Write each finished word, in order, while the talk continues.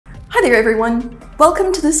Hi there everyone!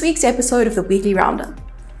 Welcome to this week's episode of the Weekly Roundup.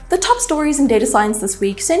 The top stories in data science this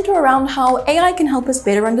week center around how AI can help us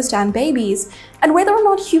better understand babies and whether or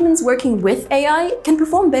not humans working with AI can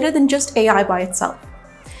perform better than just AI by itself.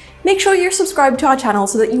 Make sure you're subscribed to our channel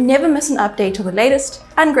so that you never miss an update on the latest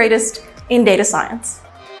and greatest in data science.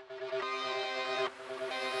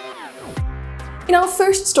 In our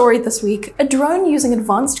first story this week, a drone using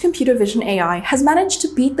advanced computer vision AI has managed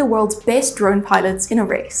to beat the world's best drone pilots in a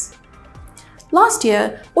race. Last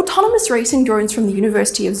year, autonomous racing drones from the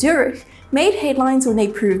University of Zurich made headlines when they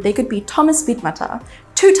proved they could beat Thomas Widmatter,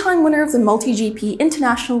 two-time winner of the Multi-GP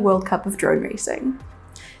International World Cup of Drone Racing.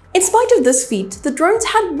 In spite of this feat, the drones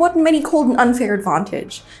had what many called an unfair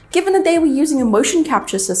advantage, given that they were using a motion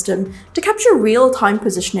capture system to capture real-time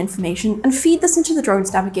position information and feed this into the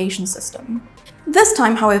drone's navigation system. This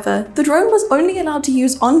time, however, the drone was only allowed to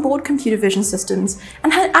use onboard computer vision systems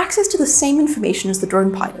and had access to the same information as the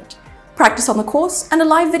drone pilot, practice on the course, and a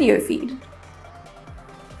live video feed.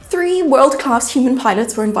 3 world-class human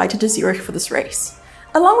pilots were invited to Zurich for this race.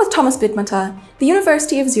 Along with Thomas Widmatter, the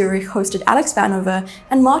University of Zurich hosted Alex Vanover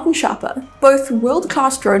and Martin Schapper, both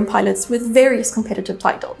world-class drone pilots with various competitive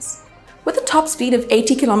titles. With a top speed of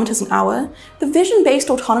 80 km an hour, the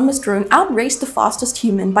vision-based autonomous drone outraced the fastest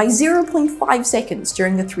human by 0.5 seconds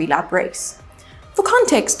during the 3-lap race. For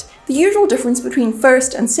context, the usual difference between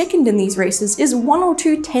first and second in these races is 1 or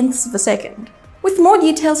 2 tenths of a second. With more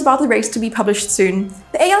details about the race to be published soon,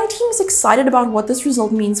 the AI team is excited about what this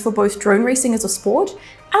result means for both drone racing as a sport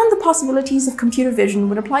and the possibilities of computer vision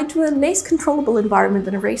when applied to a less controllable environment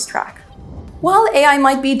than a racetrack. While AI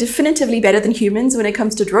might be definitively better than humans when it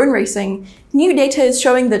comes to drone racing, new data is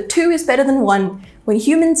showing that 2 is better than 1 when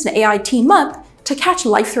humans and AI team up to catch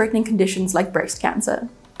life-threatening conditions like breast cancer.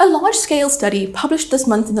 A large-scale study published this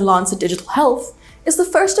month in The Lancet Digital Health is the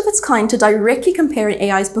first of its kind to directly compare an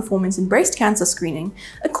AI's performance in breast cancer screening,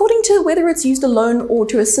 according to whether it's used alone or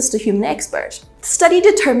to assist a human expert. The study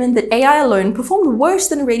determined that AI alone performed worse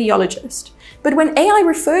than a radiologist, but when AI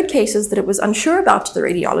referred cases that it was unsure about to the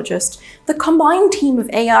radiologist, the combined team of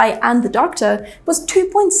AI and the doctor was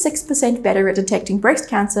 2.6% better at detecting breast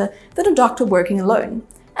cancer than a doctor working alone,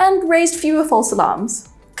 and raised fewer false alarms.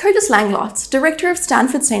 Curtis Langlotz, director of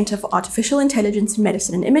Stanford Center for Artificial Intelligence in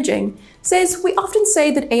Medicine and Imaging, says, "We often say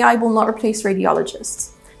that AI will not replace radiologists.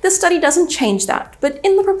 This study doesn't change that, but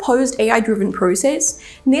in the proposed AI-driven process,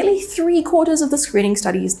 nearly 3/4 of the screening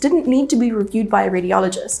studies didn't need to be reviewed by a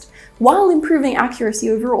radiologist, while improving accuracy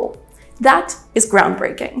overall. That is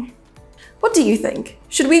groundbreaking." What do you think?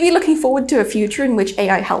 Should we be looking forward to a future in which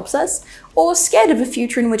AI helps us, or scared of a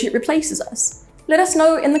future in which it replaces us? Let us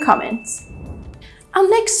know in the comments. Our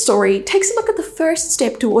next story takes a look at the first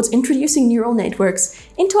step towards introducing neural networks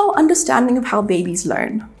into our understanding of how babies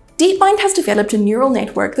learn. DeepMind has developed a neural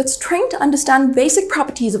network that's trained to understand basic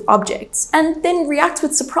properties of objects and then reacts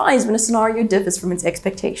with surprise when a scenario differs from its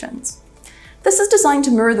expectations. This is designed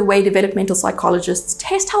to mirror the way developmental psychologists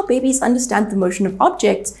test how babies understand the motion of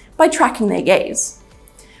objects by tracking their gaze.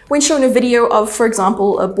 When shown a video of, for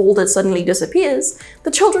example, a ball that suddenly disappears,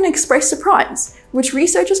 the children express surprise, which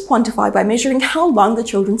researchers quantify by measuring how long the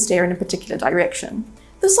children stare in a particular direction.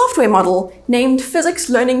 The software model, named Physics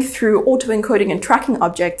Learning Through Autoencoding and Tracking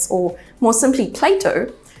Objects, or more simply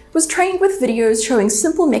PLATO, was trained with videos showing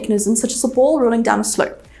simple mechanisms such as a ball rolling down a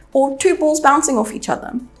slope, or 2 balls bouncing off each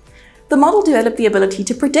other. The model developed the ability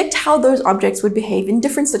to predict how those objects would behave in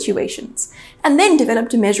different situations, and then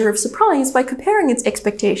developed a measure of surprise by comparing its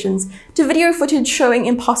expectations to video footage showing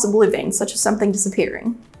impossible events such as something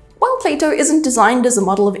disappearing. While PLATO isn't designed as a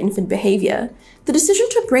model of infant behavior, the decision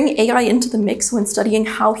to bring AI into the mix when studying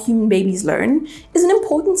how human babies learn is an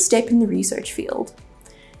important step in the research field.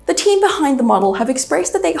 The team behind the model have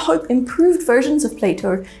expressed that they hope improved versions of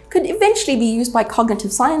PLATO could eventually be used by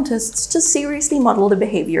cognitive scientists to seriously model the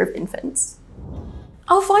behavior of infants.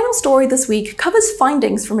 Our final story this week covers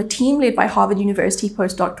findings from a team led by Harvard University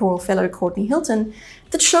postdoctoral fellow Courtney Hilton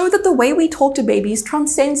that show that the way we talk to babies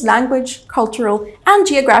transcends language, cultural, and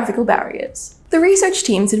geographical barriers. The research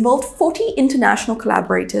teams involved 40 international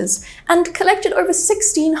collaborators and collected over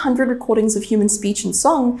 1,600 recordings of human speech and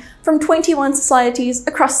song from 21 societies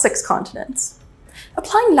across 6 continents.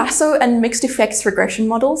 Applying lasso and mixed effects regression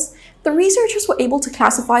models, the researchers were able to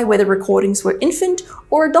classify whether recordings were infant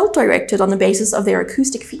or adult-directed on the basis of their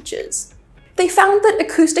acoustic features. They found that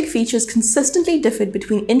acoustic features consistently differed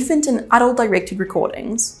between infant and adult-directed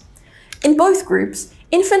recordings. In both groups,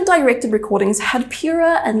 infant-directed recordings had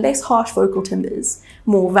purer and less harsh vocal timbres,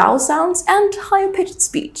 more vowel sounds, and higher-pitched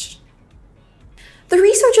speech. The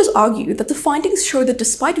researchers argue that the findings show that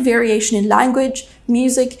despite variation in language,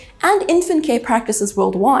 music, and infant care practices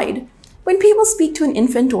worldwide, when people speak to an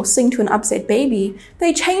infant or sing to an upset baby,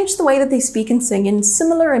 they change the way that they speak and sing in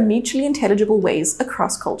similar and mutually intelligible ways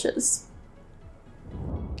across cultures.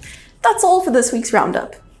 That's all for this week's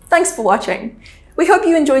Roundup. Thanks for watching. We hope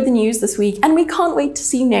you enjoyed the news this week, and we can't wait to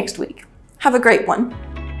see you next week. Have a great one.